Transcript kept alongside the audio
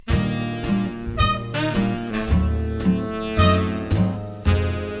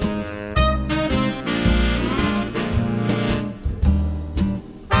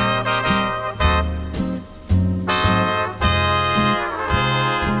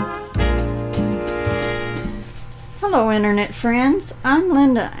Hello, Internet friends. I'm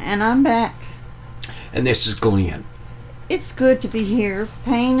Linda, and I'm back. And this is Glenn. It's good to be here,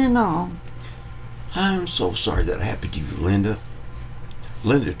 pain and all. I'm so sorry that happened to you, Linda.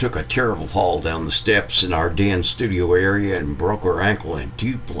 Linda took a terrible fall down the steps in our den studio area and broke her ankle in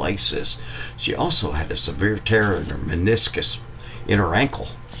 2 places. She also had a severe tear in her meniscus in her ankle.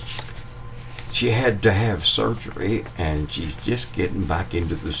 She had to have surgery, and she's just getting back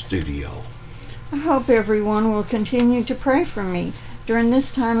into the studio. I hope everyone will continue to pray for me during this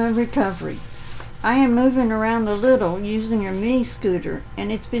time of recovery. I am moving around a little using a mini scooter,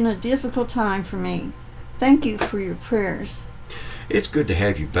 and it's been a difficult time for me. Thank you for your prayers. It's good to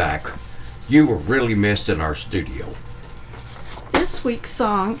have you back. You were really missed in our studio. This week's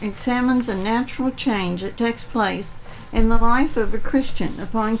song examines a natural change that takes place in the life of a Christian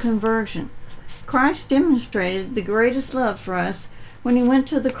upon conversion. Christ demonstrated the greatest love for us when he went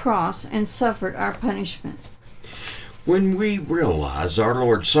to the cross and suffered our punishment. When we realize our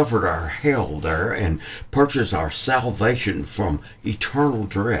Lord suffered our hell there and purchased our salvation from eternal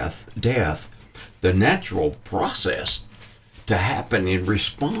death, the natural process to happen in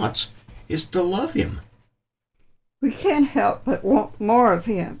response is to love him. We can't help but want more of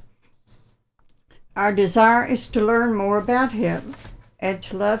him. Our desire is to learn more about him and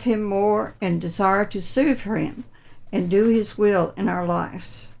to love him more and desire to serve him and do his will in our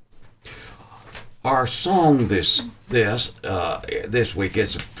lives. Our song this week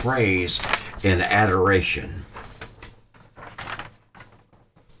is praise and adoration.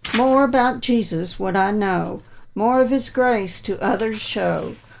 More about Jesus would I know, more of his grace to others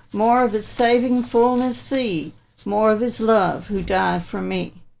show, more of his saving fullness see, more of his love who died for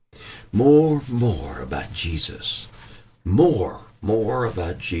me. More about Jesus. More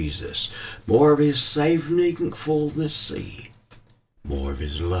about Jesus. More of his saving fullness see. More of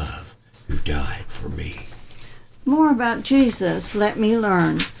his love who died for me. More about Jesus let me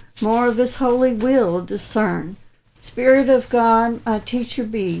learn, more of his holy will discern. Spirit of God, my teacher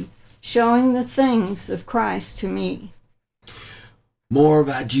be, showing the things of Christ to me. More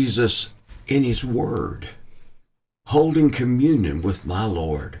about Jesus in his word, holding communion with my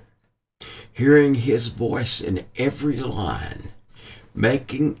Lord, hearing his voice in every line,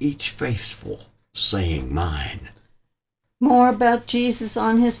 making each faithful saying mine. More about Jesus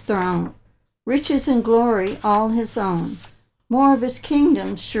on his throne, riches and glory all his own. More of his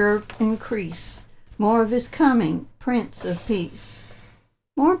kingdom sure increase, more of his coming, Prince of Peace.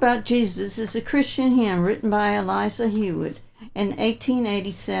 More About Jesus is a Christian hymn written by Eliza Hewitt in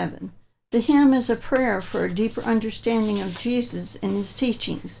 1887. The hymn is a prayer for a deeper understanding of Jesus and his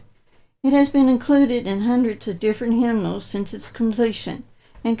teachings. It has been included in hundreds of different hymnals since its completion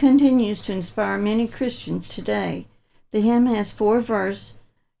and continues to inspire many Christians today. The hymn has 4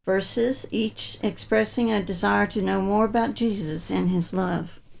 verses, each expressing a desire to know more about Jesus and his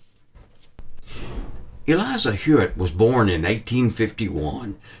love. Eliza Hewitt was born in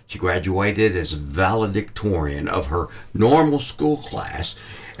 1851. She graduated as valedictorian of her normal school class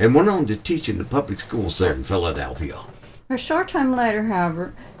and went on to teach in the public schools there in Philadelphia. A short time later,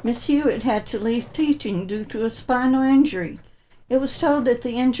 however, Miss Hewitt had to leave teaching due to a spinal injury. It was told that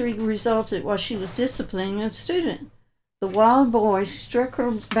the injury resulted while she was disciplining a student. The wild boy struck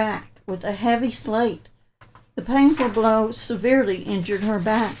her back with a heavy slate. The painful blow severely injured her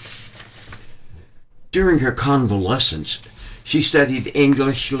back. During her convalescence, she studied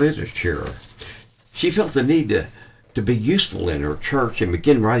English literature. She felt the need to be useful in her church and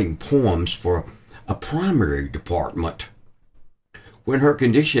began writing poems for a primary department. When her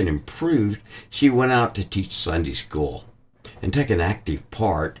condition improved, she went out to teach Sunday school and take an active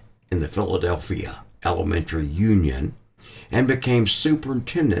part in the Philadelphia Elementary Union and became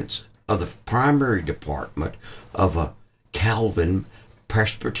superintendent of the primary department of a Calvin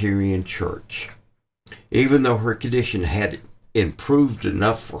Presbyterian church. Even though her condition had improved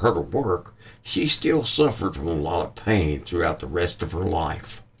enough for her to work, she still suffered from a lot of pain throughout the rest of her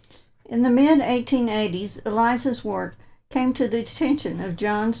life. In the mid-1880s, Eliza's work came to the attention of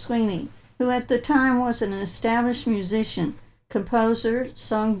John Sweeney, who at the time was an established musician, composer,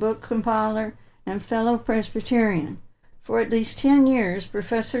 songbook compiler, and fellow Presbyterian. For at least 10 years,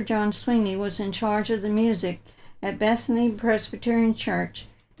 Professor John Sweeney was in charge of the music at Bethany Presbyterian Church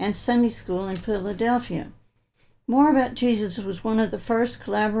and Sunday School in Philadelphia. More About Jesus was one of the first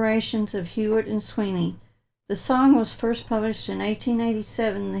collaborations of Hewitt and Sweeney. The song was first published in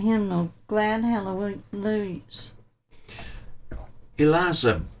 1887 in the hymnal Glad Hallelujahs.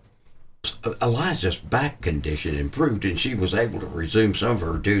 Eliza's back condition improved and she was able to resume some of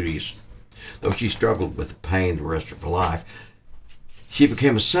her duties. Though she struggled with the pain the rest of her life, she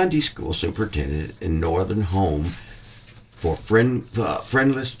became a Sunday school superintendent in Northern Home for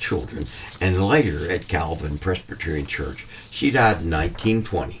friendless children, and later at Calvin Presbyterian Church. She died in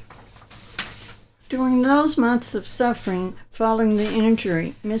 1920. During those months of suffering following the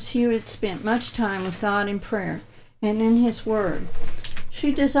injury, Miss Hewitt spent much time with God in prayer and in His Word.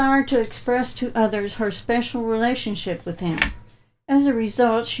 She desired to express to others her special relationship with Him. As a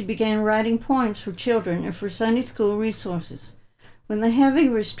result, she began writing poems for children and for Sunday school resources. When the heavy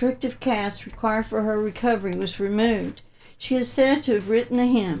restrictive cast required for her recovery was removed, she is said to have written the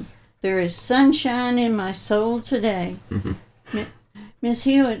hymn, "There is sunshine in my soul today." Miss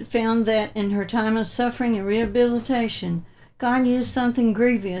Hewitt found that in her time of suffering and rehabilitation, God used something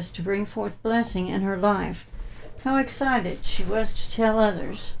grievous to bring forth blessing in her life. How excited she was to tell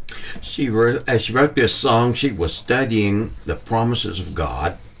others. As she wrote this song, she was studying the promises of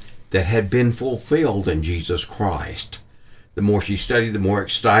God that had been fulfilled in Jesus Christ. The more she studied, the more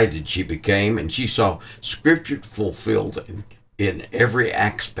excited she became, and she saw Scripture fulfilled in every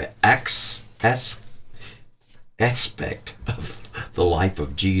aspect of the life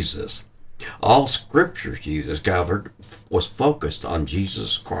of Jesus. All Scripture, she discovered, was focused on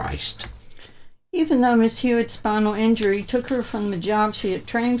Jesus Christ. Even though Miss Hewitt's spinal injury took her from the job she had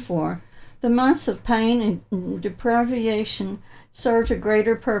trained for, the months of pain and deprivation served a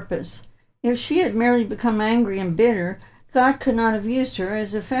greater purpose. If she had merely become angry and bitter, God could not have used her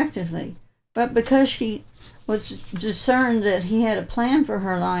as effectively. But because she was discerned that He had a plan for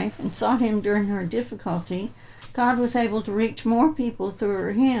her life and sought Him during her difficulty, God was able to reach more people through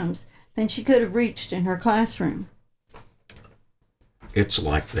her hymns than she could have reached in her classroom. It's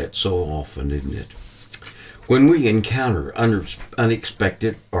like that so often, isn't it? When we encounter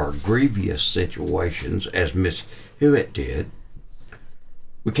unexpected or grievous situations, as Miss Hewitt did,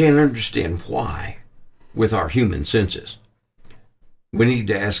 we can't understand why with our human senses. We need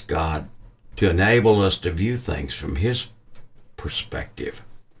to ask God to enable us to view things from His perspective.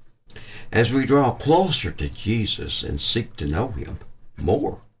 As we draw closer to Jesus and seek to know Him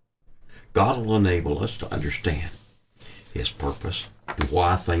more, God will enable us to understand His purpose and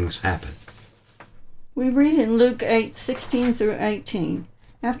why things happen. We read in Luke 8:16 through 18.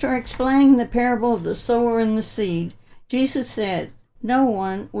 After explaining the parable of the sower and the seed, Jesus said, "No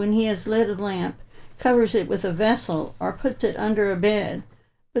one, when he has lit a lamp, covers it with a vessel or puts it under a bed,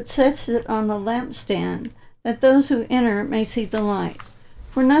 but sets it on a lampstand, that those who enter may see the light.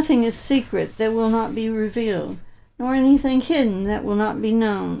 For nothing is secret that will not be revealed, nor anything hidden that will not be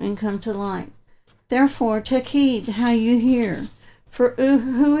known and come to light. Therefore take heed how you hear. For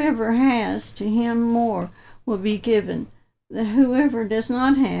whoever has, to him more will be given. That whoever does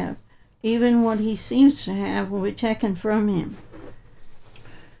not have, even what he seems to have, will be taken from him."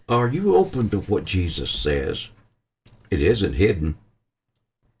 Are you open to what Jesus says? It isn't hidden.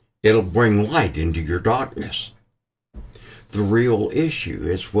 It'll bring light into your darkness. The real issue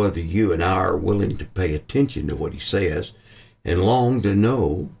is whether you and I are willing to pay attention to what He says and long to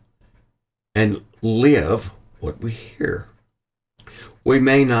know and live what we hear. We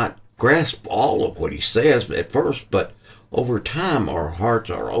may not grasp all of what He says at first, but over time our hearts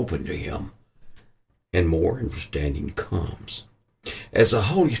are open to Him and more understanding comes. As the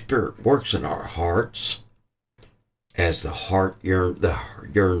Holy Spirit works in our hearts, as the heart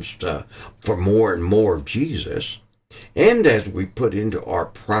yearns for more and more of Jesus, and as we put into our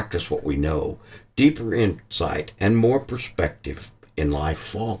practice what we know, deeper insight and more perspective in life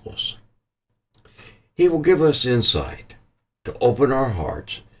follows. He will give us insight to open our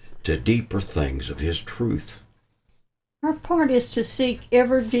hearts to deeper things of His truth. Our part is to seek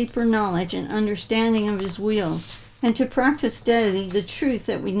ever deeper knowledge and understanding of His will, and to practice daily the truth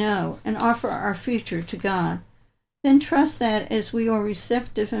that we know and offer our future to God. Then trust that as we are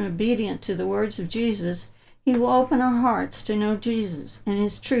receptive and obedient to the words of Jesus, He will open our hearts to know Jesus and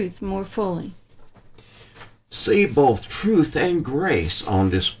His truth more fully. See both truth and grace on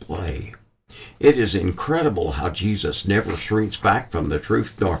display. It is incredible how Jesus never shrinks back from the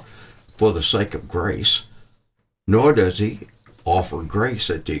truth nor for the sake of grace, nor does He offer grace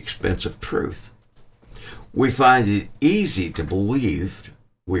at the expense of truth. We find it easy to believe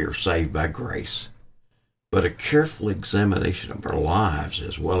we are saved by grace, but a careful examination of our lives,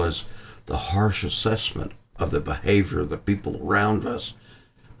 as well as the harsh assessment of the behavior of the people around us,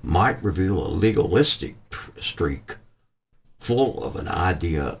 might reveal a legalistic streak full of an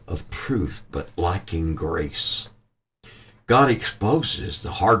idea of truth but lacking grace. God exposes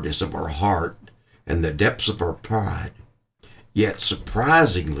the hardness of our heart and the depths of our pride, yet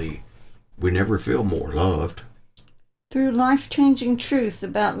surprisingly, we never feel more loved. Through life-changing truth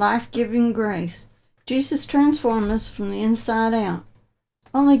about life-giving grace, Jesus transforms us from the inside out.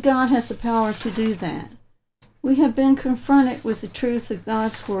 Only God has the power to do that. We have been confronted with the truth of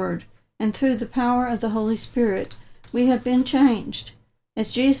God's Word, and through the power of the Holy Spirit, we have been changed. As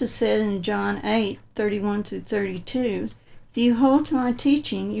Jesus said in John 8:31-32, if you hold to my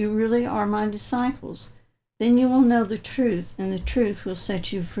teaching, you really are my disciples. Then you will know the truth, and the truth will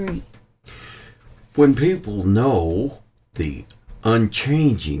set you free. When people know the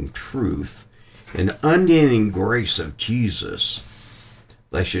unchanging truth and unending grace of Jesus,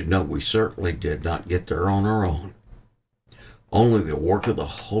 they should know we certainly did not get there on our own. Only the work of the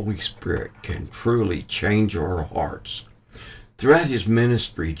Holy Spirit can truly change our hearts. Throughout his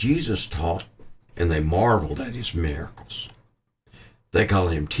ministry, Jesus taught, and they marveled at his miracles. They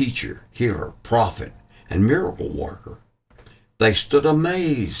called him teacher, healer, prophet, and miracle worker. They stood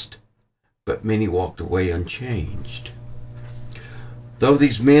amazed, but many walked away unchanged. Though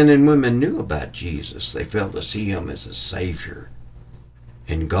these men and women knew about Jesus, they failed to see him as a Savior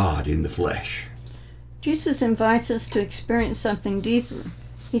and God in the flesh. Jesus invites us to experience something deeper.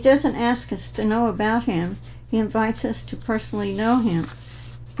 He doesn't ask us to know about him. He invites us to personally know him.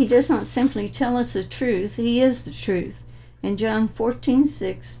 He does not simply tell us the truth. He is the truth. In John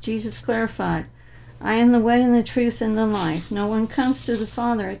 14:6, Jesus clarified, I am the way and the truth and the life. No one comes to the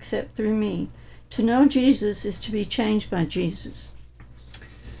Father except through me. To know Jesus is to be changed by Jesus.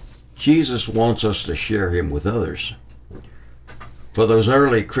 Jesus wants us to share him with others. For those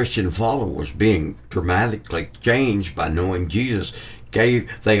early Christian followers, being dramatically changed by knowing Jesus,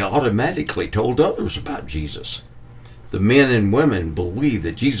 they automatically told others about Jesus. The men and women believed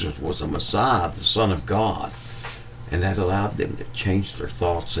that Jesus was the Messiah, the Son of God, and that allowed them to change their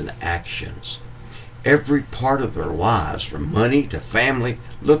thoughts and actions. Every part of their lives, from money to family,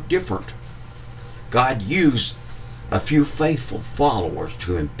 looked different. God used a few faithful followers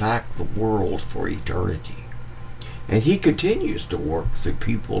to impact the world for eternity. And he continues to work through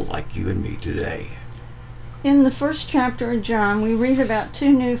people like you and me today. In the first chapter of John, we read about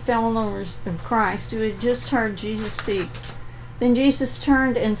two new followers of Christ who had just heard Jesus speak. Then Jesus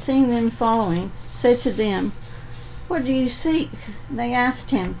turned and seeing them following, said to them, What do you seek? They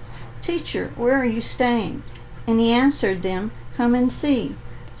asked him, Teacher, where are you staying? And he answered them, Come and see.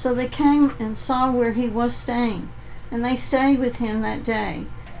 So they came and saw where he was staying, and they stayed with him that day.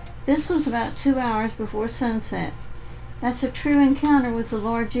 This was about 2 hours before sunset. That's a true encounter with the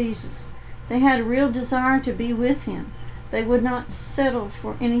Lord Jesus. They had a real desire to be with him. They would not settle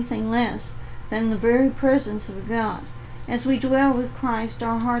for anything less than the very presence of God. As we dwell with Christ,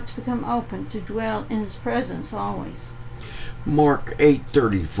 our hearts become open to dwell in his presence always. Mark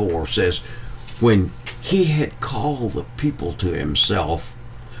 8:34 says, When he had called the people to himself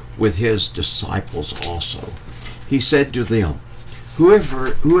with his disciples also, he said to them,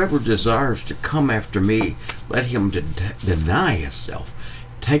 Whoever desires to come after me, let him deny himself,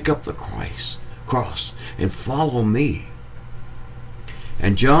 take up the cross, and follow me.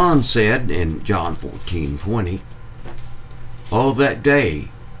 And John said in John 14:20, Oh, that day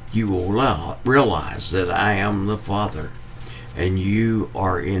you will realize that I am the Father, and you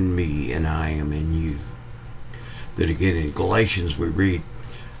are in me, and I am in you. Then again in Galatians we read,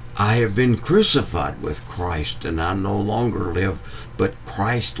 I have been crucified with Christ, and I no longer live, but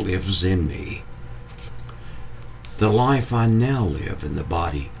Christ lives in me. The life I now live in the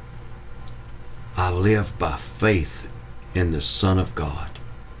body, I live by faith in the Son of God,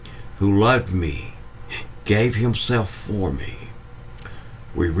 who loved me, gave himself for me.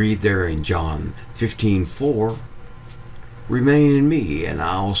 We read there in John 15:4, Remain in me, and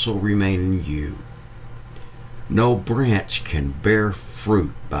I also remain in you. No branch can bear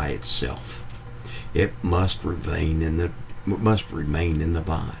fruit by itself. It must remain in the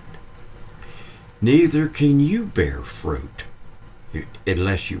vine. Neither can you bear fruit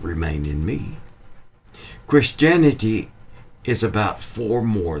unless you remain in me. Christianity is about far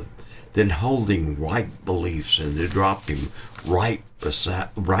more than holding right beliefs and adopting right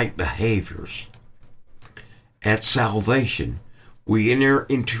behaviors. At salvation, we enter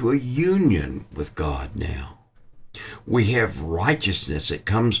into a union with God now. We have righteousness that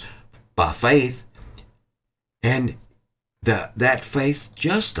comes by faith, and that faith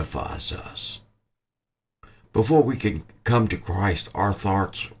justifies us. Before we can come to Christ, our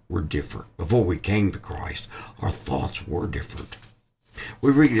thoughts were different. Before we came to Christ, our thoughts were different.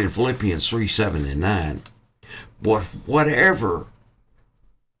 We read in Philippians 3:7-9, But whatever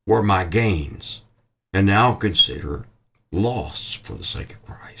were my gains, and now consider loss for the sake of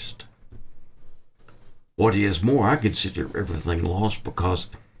Christ. What is more, I consider everything lost because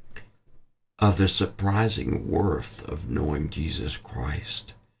of the surprising worth of knowing Jesus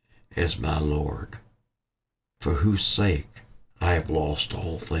Christ as my Lord, for whose sake I have lost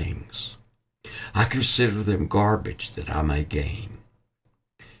all things. I consider them garbage that I may gain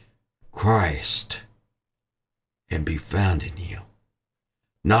Christ and be found in him,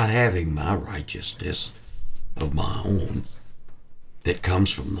 not having my righteousness of my own that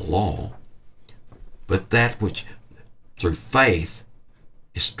comes from the law, but that which through faith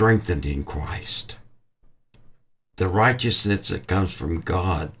is strengthened in Christ. The righteousness that comes from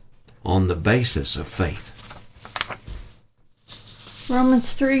God on the basis of faith.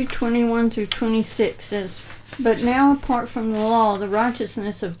 Romans 3:21 through 26 says, "But now apart from the law, the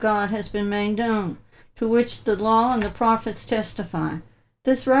righteousness of God has been made known, to which the law and the prophets testify.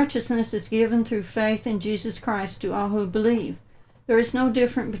 This righteousness is given through faith in Jesus Christ to all who believe. There is no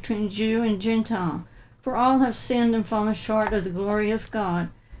difference between Jew and Gentile, for all have sinned and fallen short of the glory of God,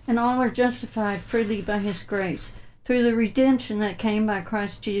 and all are justified freely by his grace, through the redemption that came by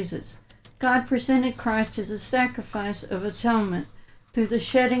Christ Jesus. God presented Christ as a sacrifice of atonement through the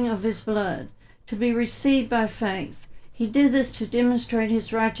shedding of his blood, to be received by faith. He did this to demonstrate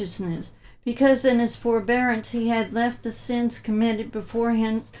his righteousness, because in his forbearance he had left the sins committed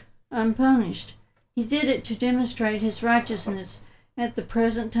beforehand unpunished. He did it to demonstrate his righteousness at the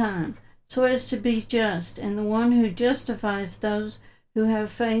present time, so as to be just, and the one who justifies those who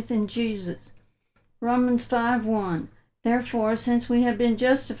have faith in Jesus." Romans 5:1. "Therefore, since we have been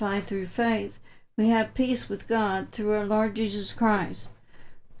justified through faith, we have peace with God through our Lord Jesus Christ.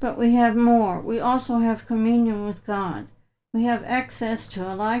 But we have more. We also have communion with God. We have access to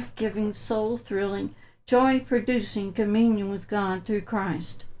a life-giving, soul-thrilling, joy-producing communion with God through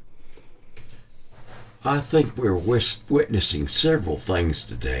Christ." I think we're witnessing several things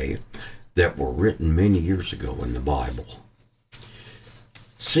today that were written many years ago in the Bible.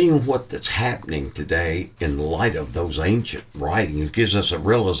 Seeing what's happening today in light of those ancient writings gives us a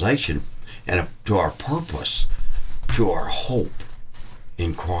realization and to our purpose, to our hope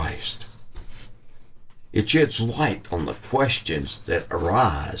in Christ. It sheds light on the questions that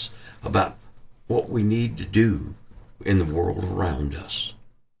arise about what we need to do in the world around us.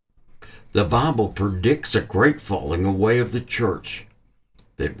 The Bible predicts a great falling away of the church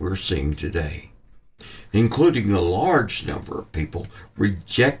that we're seeing today, including a large number of people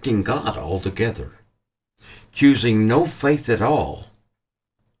rejecting God altogether, choosing no faith at all.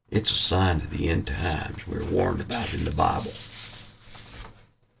 It's a sign of the end times we're warned about in the Bible.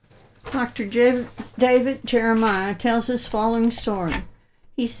 Dr. David Jeremiah tells his following story.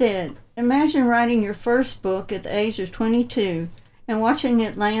 He said, "Imagine writing your first book at the age of 22 and watching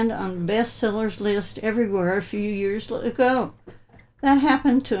it land on the bestsellers list everywhere a few years ago. That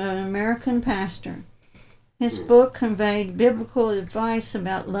happened to an American pastor. His book conveyed biblical advice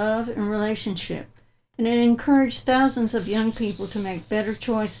about love and relationship, and it encouraged thousands of young people to make better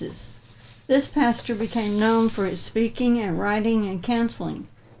choices. This pastor became known for his speaking and writing and counseling,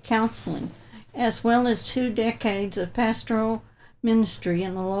 as well as 2 decades of pastoral ministry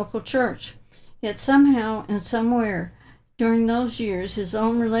in the local church. Yet somehow and somewhere during those years, his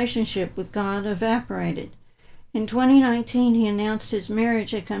own relationship with God evaporated. In 2019, he announced his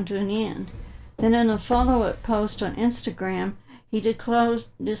marriage had come to an end. Then in a follow-up post on Instagram, he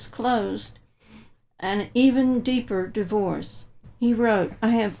disclosed an even deeper divorce. He wrote, "I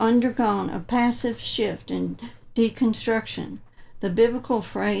have undergone a passive shift in deconstruction. The biblical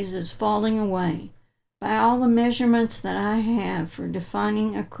phrase is falling away. By all the measurements that I have for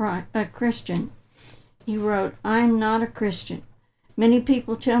defining a Christian," he wrote, "I am not a Christian. Many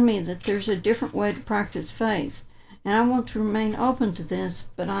people tell me that there's a different way to practice faith, and I want to remain open to this,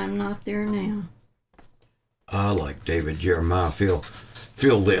 but I am not there now." I, like David Jeremiah, feel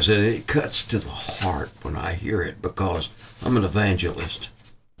this, and it cuts to the heart when I hear it because I'm an evangelist.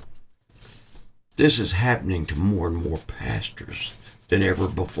 This is happening to more and more pastors than ever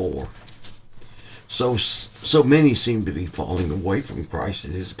before. So many seem to be falling away from Christ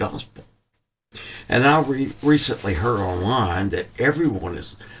and his gospel. And I recently heard online that everyone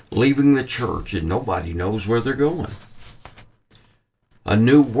is leaving the church and nobody knows where they're going. A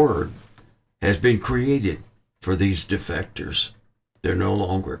new word has been created for these defectors. They're no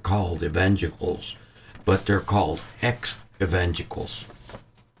longer called evangelicals, but they're called ex-evangelicals.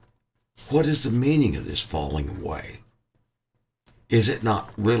 What is the meaning of this falling away? Is it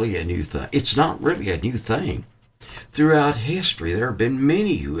not really a new thing? It's not really a new thing. Throughout history, there have been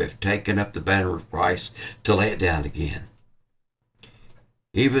many who have taken up the banner of Christ to lay it down again.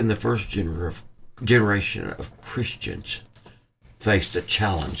 Even the first generation of Christians faced a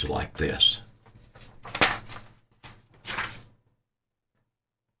challenge like this.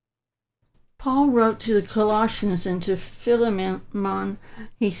 Paul wrote to the Colossians and to Philemon.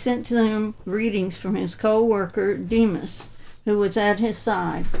 He sent to them greetings from his co-worker Demas, who was at his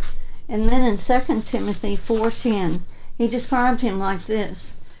side. And then in 2 Timothy 4:10, he described him like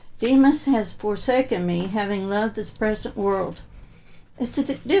this: Demas has forsaken me, having loved this present world. It's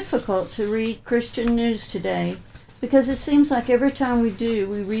difficult to read Christian news today because it seems like every time we do,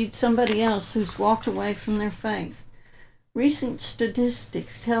 we read somebody else who's walked away from their faith. Recent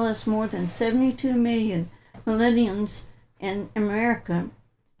statistics tell us more than 72 million millennials in America,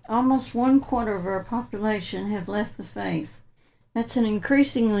 almost 1/4 of our population, have left the faith. That's an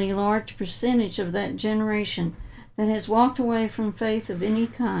increasingly large percentage of that generation that has walked away from faith of any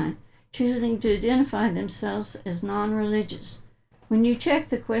kind, choosing to identify themselves as non-religious. When you check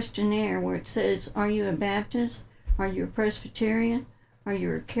the questionnaire where it says, are you a Baptist? Are you a Presbyterian? Are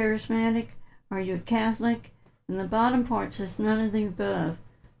you a Charismatic? Are you a Catholic? And the bottom part says none of the above.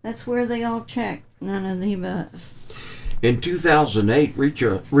 That's where they all check, none of the above. In 2008,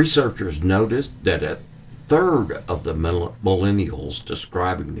 researchers noticed that a third of the millennials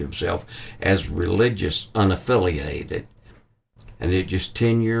describing themselves as religious unaffiliated. And just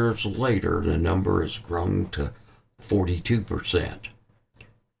 10 years later, the number has grown to 42%.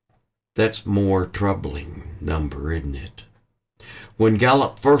 That's more troubling number, isn't it? When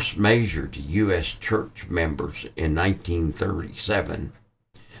Gallup first measured U.S. church members in 1937,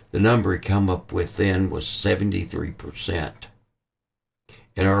 the number he came up with then was 73%.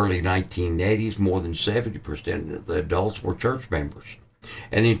 In early 1980s, more than 70% of the adults were church members.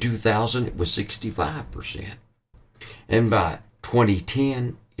 And in 2000, it was 65%. And by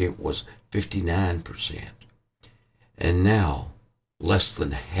 2010, it was 59%. And now, less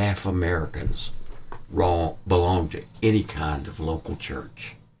than half Americans belong to any kind of local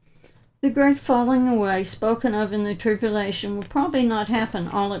church. The great falling away spoken of in the tribulation will probably not happen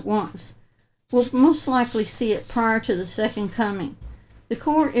all at once. We'll most likely see it prior to the second coming. The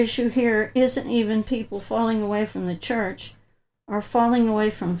core issue here isn't even people falling away from the church or falling away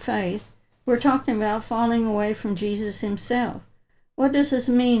from faith. We're talking about falling away from Jesus himself. What does this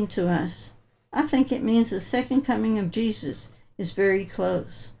mean to us? I think it means the second coming of Jesus is very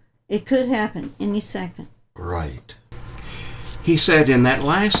close. It could happen any second. Right. He said in that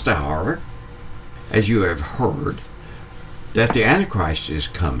last hour, as you have heard, that the Antichrist is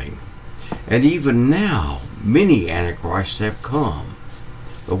coming. And even now, many Antichrists have come,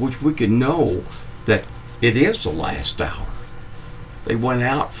 of which we can know that it is the last hour. They went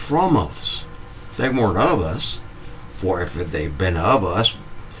out from us. They weren't of us, for if they'd been of us,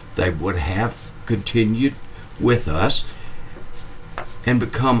 they would have continued with us and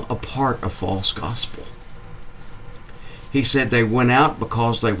become a part of false gospel. He said they went out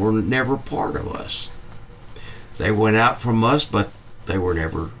because they were never part of us. They went out from us, but they were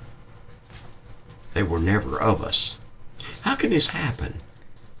never of us. How can this happen?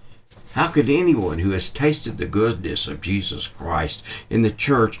 How could anyone who has tasted the goodness of Jesus Christ in the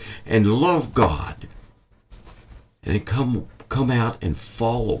church and love God and come out and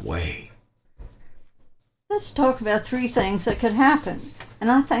fall away? Let's talk about 3 things that could happen, and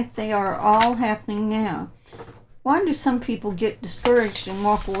I think they are all happening now. Why do some people get discouraged and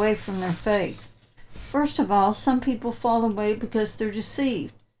walk away from their faith? First of all, some people fall away because they're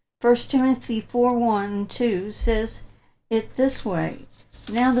deceived. 1 Timothy 4:1-2 says it this way: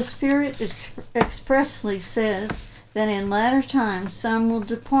 Now the Spirit expressly says that in latter times some will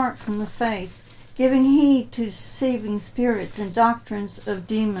depart from the faith, giving heed to deceiving spirits and doctrines of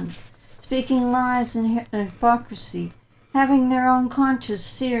demons, speaking lies and hypocrisy, having their own conscience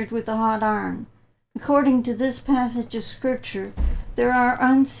seared with a hot iron. According to this passage of Scripture, there are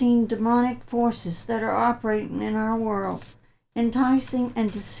unseen demonic forces that are operating in our world, enticing and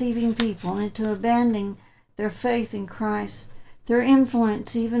deceiving people into abandoning their faith in Christ. Their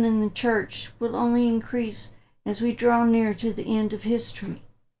influence, even in the church, will only increase as we draw near to the end of history.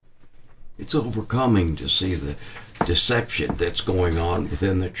 It's overcoming to see the deception that's going on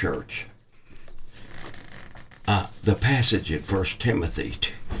within the church. The passage in 1 Timothy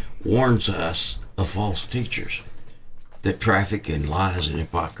warns us of false teachers that traffic in lies and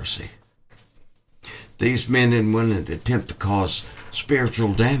hypocrisy. These men and women attempt to cause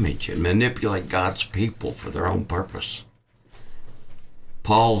spiritual damage and manipulate God's people for their own purpose.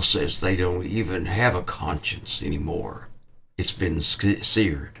 Paul says they don't even have a conscience anymore. It's been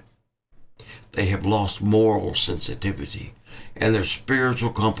seared. They have lost moral sensitivity, and their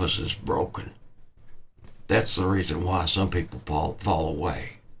spiritual compass is broken. That's the reason why some people fall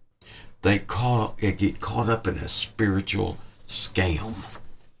away. They get caught up in a spiritual scam.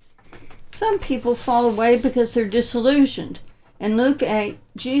 Some people fall away because they're disillusioned. In Luke 8,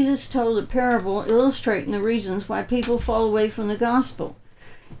 Jesus told a parable illustrating the reasons why people fall away from the gospel.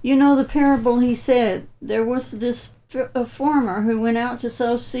 You know the parable. He said, there was this a farmer who went out to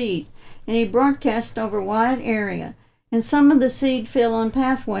sow seed, and he broadcast over a wide area. And some of the seed fell on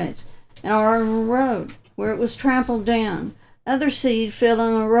pathways and on a road where it was trampled down. Other seed fell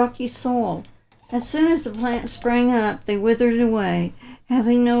on a rocky soil. As soon as the plants sprang up, they withered away,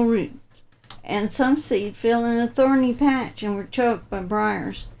 having no root. And some seed fell in a thorny patch and were choked by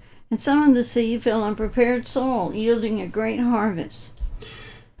briars. And some of the seed fell on prepared soil, yielding a great harvest.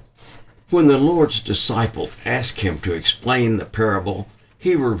 When the Lord's disciples asked him to explain the parable,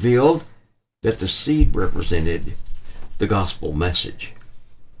 he revealed that the seed represented the gospel message.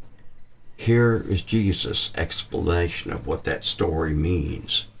 Here is Jesus' explanation of what that story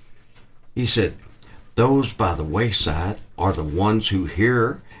means. He said, "Those by the wayside are the ones who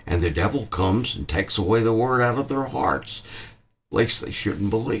hear, and the devil comes and takes away the word out of their hearts, lest they shouldn't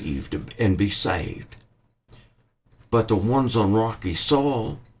believe and be saved. But the ones on rocky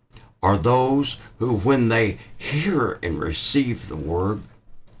soil are those who, when they hear and receive the word,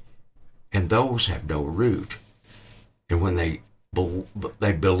 and those have no root, and when they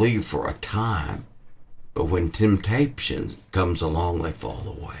believe for a time, but when temptation comes along, they fall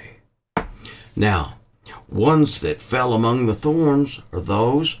away. Now, ones that fell among the thorns are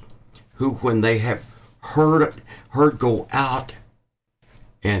those who, when they have heard go out,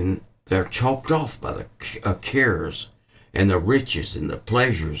 and they're choked off by the cares and the riches and the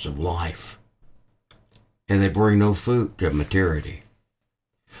pleasures of life, and they bring no fruit to maturity."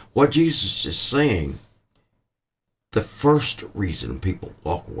 What Jesus is saying, the first reason people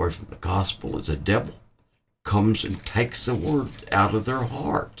walk away from the gospel is the devil comes and takes the word out of their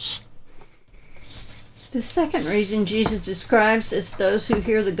hearts. The second reason Jesus describes is those who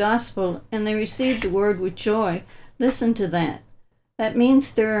hear the gospel and they receive the word with joy. Listen to that. That means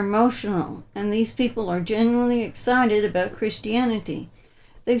they're emotional, and these people are genuinely excited about Christianity.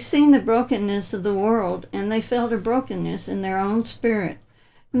 They've seen the brokenness of the world, and they felt a brokenness in their own spirit,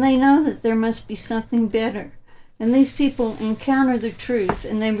 and they know that there must be something better. And these people encounter the truth,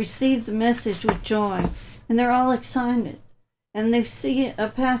 and they receive the message with joy, and they're all excited. And they see a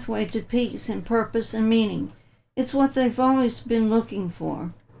pathway to peace and purpose and meaning. It's what they've always been looking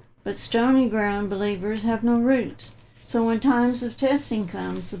for. But stony ground believers have no roots. So when times of testing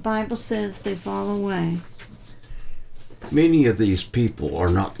comes, the Bible says they fall away. Many of these people are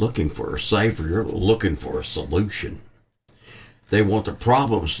not looking for a savior, they're looking for a solution. They want the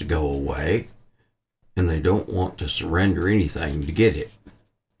problems to go away, and they don't want to surrender anything to get it.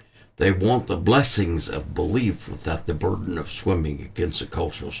 They want the blessings of belief without the burden of swimming against a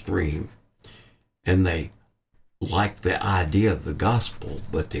cultural stream. And they like the idea of the gospel,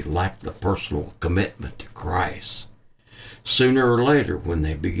 but they lack the personal commitment to Christ. Sooner or later, when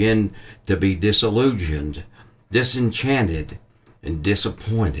they begin to be disillusioned, disenchanted, and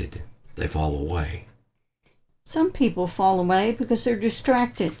disappointed, they fall away. Some people fall away because they're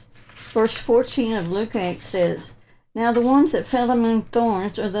distracted. Verse 14 of Luke 8 says, "Now the ones that fell among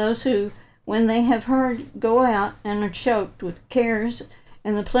thorns are those who, when they have heard, go out and are choked with cares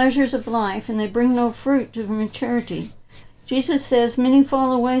and the pleasures of life, and they bring no fruit to maturity." Jesus says many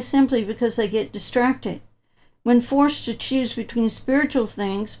fall away simply because they get distracted. When forced to choose between spiritual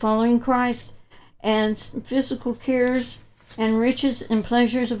things, following Christ, and physical cares and riches and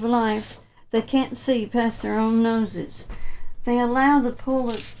pleasures of life, they can't see past their own noses. They allow the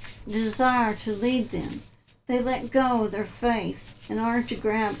pull of desire to lead them. They let go of their faith in order to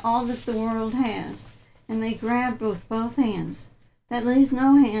grab all that the world has, and they grab with both hands. That leaves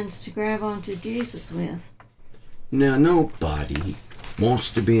no hands to grab onto Jesus with. Now, nobody wants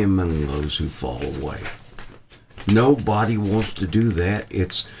to be among those who fall away. Nobody wants to do that.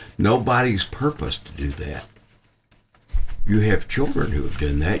 It's nobody's purpose to do that. You have children who have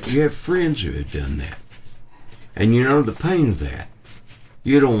done that. You have friends who have done that. And you know the pain of that.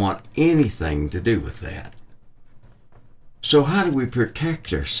 You don't want anything to do with that. So how do we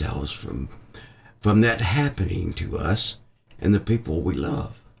protect ourselves from that happening to us and the people we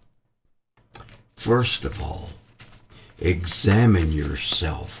love? First of all, examine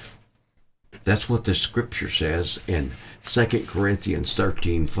yourself. That's what the scripture says in 2 Corinthians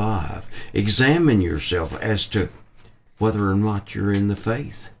 13:5. Examine yourself as to whether or not you're in the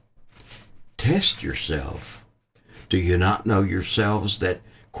faith. Test yourself. Do you not know yourselves that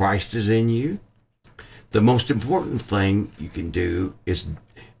Christ is in you? The most important thing you can do is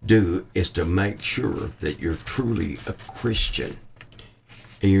to make sure that you're truly a Christian.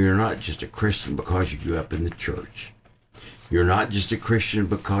 And you're not just a Christian because you grew up in the church. You're not just a Christian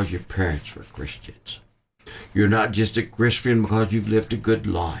because your parents were Christians. You're not just a Christian because you've lived a good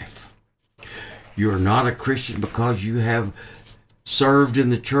life. You're not a Christian because you have served in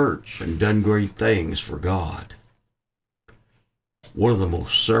the church and done great things for God. One of the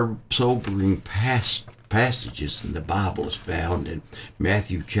most sobering passages in the Bible is found in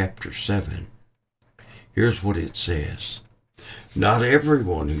Matthew chapter 7. Here's what it says. Not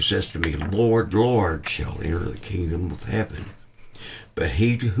everyone who says to me, Lord, Lord, shall enter the kingdom of heaven, but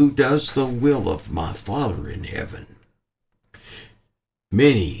he who does the will of my Father in heaven.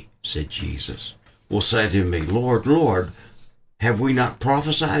 Many, said Jesus, will say to me, Lord, Lord, have we not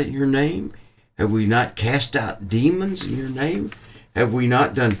prophesied in your name? Have we not cast out demons in your name? Have we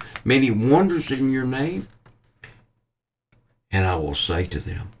not done many wonders in your name? And I will say to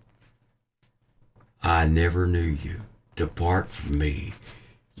them, I never knew you. Depart from me,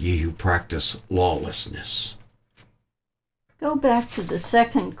 ye who practice lawlessness. Go back to the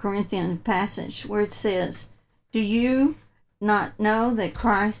 2 Corinthians passage where it says, do you not know that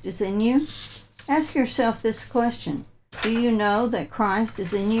Christ is in you? Ask yourself this question. Do you know that Christ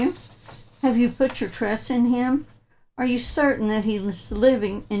is in you? Have you put your trust in him? Are you certain that he is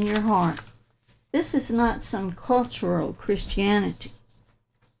living in your heart? This is not some cultural Christianity.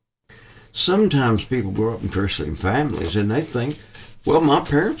 Sometimes people grow up in Christian families and they think, well, my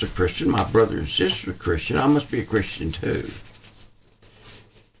parents are Christian, my brother and sister are Christian, I must be a Christian too.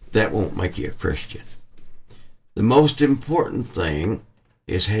 That won't make you a Christian. The most important thing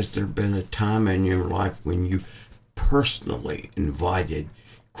is, has there been a time in your life when you personally invited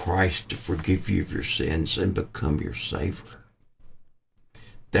Christ to forgive you of your sins and become your Savior?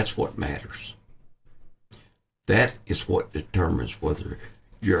 That's what matters. That is what determines whether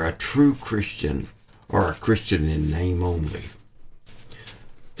you're a true Christian or a Christian in name only.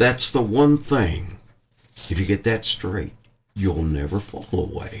 That's the one thing. If you get that straight, you'll never fall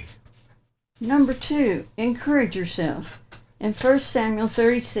away. Number 2, encourage yourself. In 1 Samuel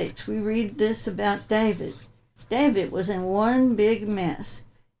 36, we read this about David. David was in one big mess.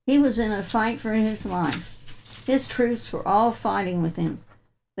 He was in a fight for his life. His troops were all fighting with him.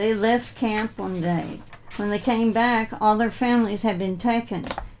 They left camp one day. When they came back, all their families had been taken,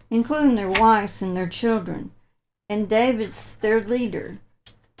 including their wives and their children. And David's their leader.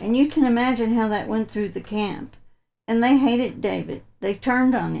 And you can imagine how that went through the camp. And they hated David. They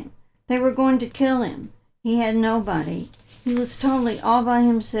turned on him. They were going to kill him. He had nobody. He was totally all by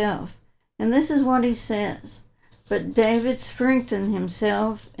himself. And this is what he says. But David strengthened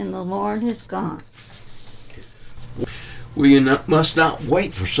himself in the Lord his God. Well, you must not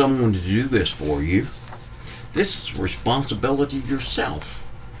wait for someone to do this for you. This is responsibility yourself.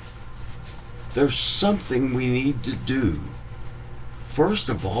 There's something we need to do. First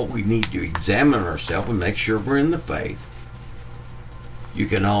of all, we need to examine ourselves and make sure we're in the faith. You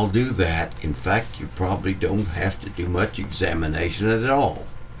can all do that. In fact, you probably don't have to do much examination at all.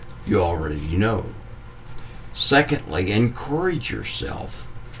 You already know. Secondly, encourage yourself.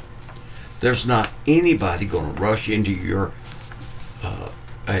 There's not anybody going to rush into your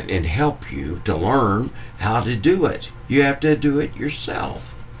and help you to learn how to do it. You have to do it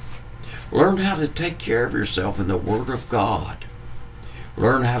yourself. Learn how to take care of yourself in the Word of God.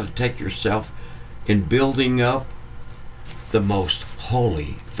 Learn how to take yourself in building up the most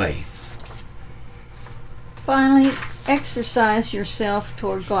holy faith. Finally, exercise yourself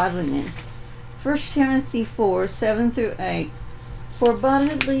toward godliness. 1 Timothy 4, 7 through 8. For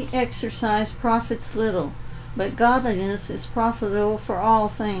bodily exercise profits little, but godliness is profitable for all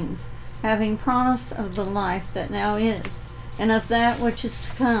things, having promise of the life that now is, and of that which is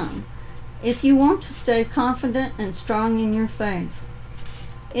to come, if you want to stay confident and strong in your faith.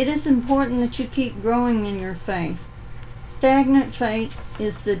 It is important that you keep growing in your faith. Stagnant faith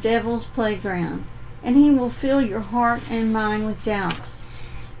is the devil's playground, and he will fill your heart and mind with doubts.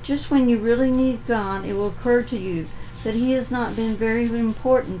 Just when you really need God, it will occur to you that he has not been very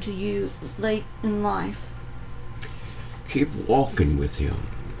important to you late in life. Keep walking with him.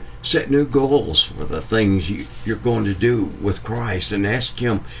 Set new goals for the things you're going to do with Christ and ask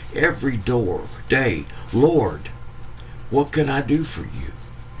him every day, Lord, what can I do for you?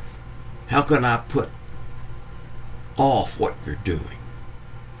 How can I put off what you're doing?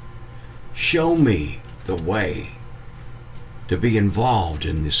 Show me the way to be involved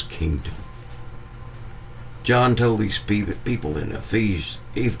in this kingdom. John told these people in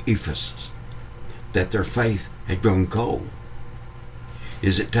Ephesus that their faith had grown cold.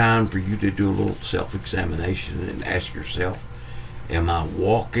 Is it time for you to do a little self-examination and ask yourself, am I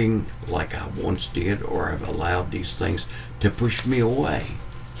walking like I once did, or have allowed these things to push me away?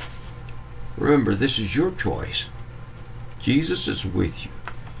 Remember, this is your choice. Jesus is with you.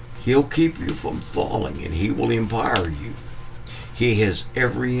 He'll keep you from falling, and he will empower you. He has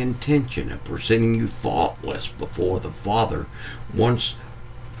every intention of presenting you faultless before the Father once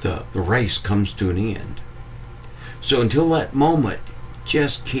the race comes to an end. So until that moment,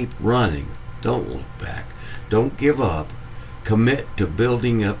 just keep running. Don't look back. Don't give up. Commit to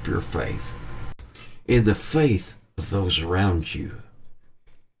building up your faith in the faith of those around you.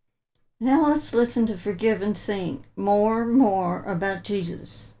 Now let's listen to Forgive and sing more about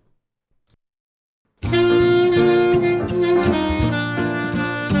Jesus.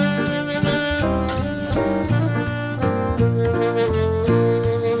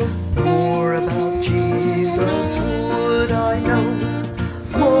 More about Jesus would I know,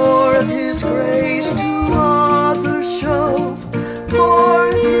 more of His grace to others show, more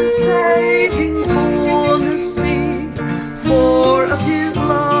of His saving fullness see, more of His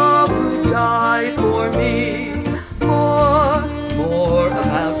love who died for me. More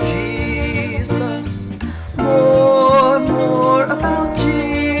about Jesus, more about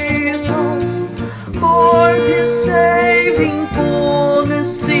Jesus, more of His saving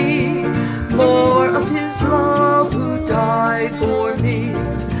fullness see, more of His love who died for me.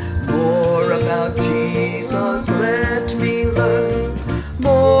 More about Jesus let me learn,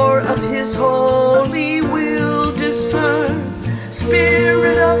 more of His holy will discern.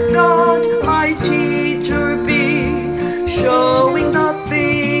 Spirit of God, my teacher be, showing the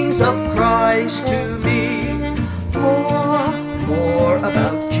things of Christ to me. More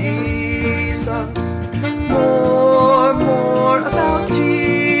about Jesus, more about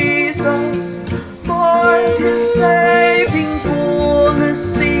Jesus, more of His saving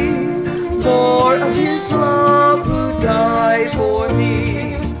fullness see, more of His love who died for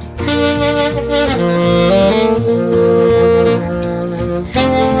me.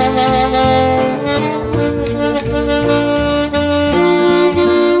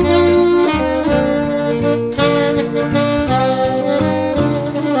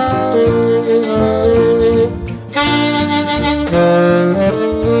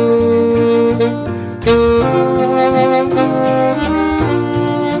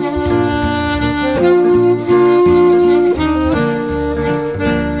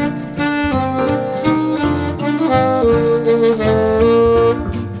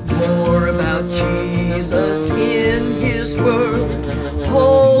 More about Jesus in His word,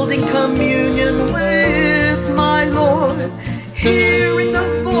 holding communion with my Lord, hearing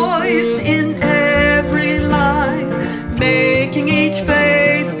the voice in every line, making each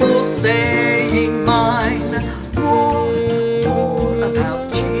faithful saying mine. More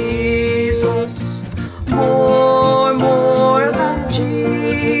about Jesus, more about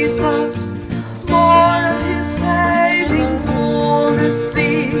Jesus, more of His saving fullness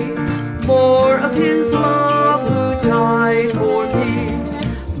see, more of His love who died for me.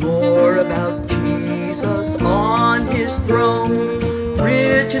 More about Jesus on His throne,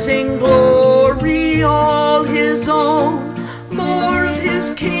 riches in glory all His own, more of His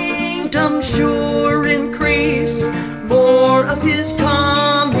kingdom sure increase, more of His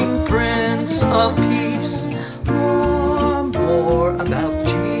coming Prince of Peace. More about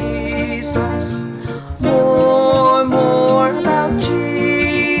Jesus, more about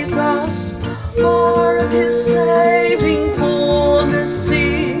Jesus, more of His saving fullness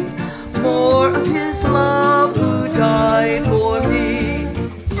see, more of His love who died for me.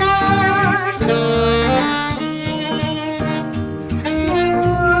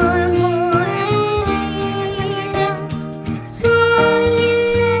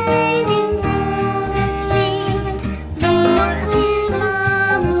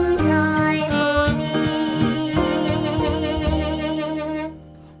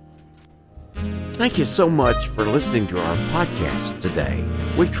 Thank you so much for listening to our podcast today.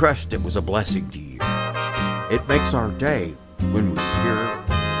 We trust it was a blessing to you. It makes our day when we hear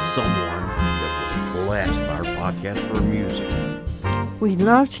someone that was blessed by our podcast or music. We'd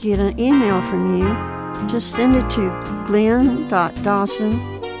love to get an email from you. Just send it to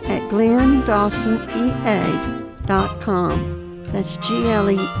glenn.dawson@glenndawsonea.com. That's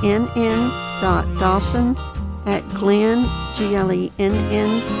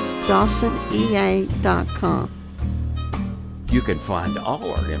glenn.dawsonea.com. You can find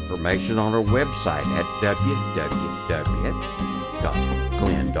all our information on our website at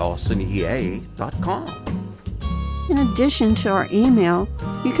www.glenndawsonea.com. In addition to our email,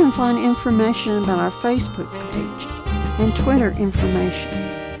 you can find information about our Facebook page and Twitter information.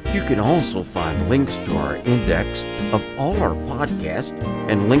 You can also find links to our index of all our podcasts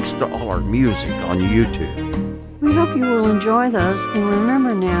and links to all our music on YouTube. We hope you will enjoy those, and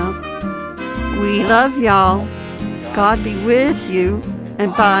remember now, we love y'all. God be with you,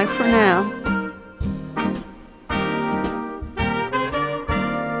 and bye for now.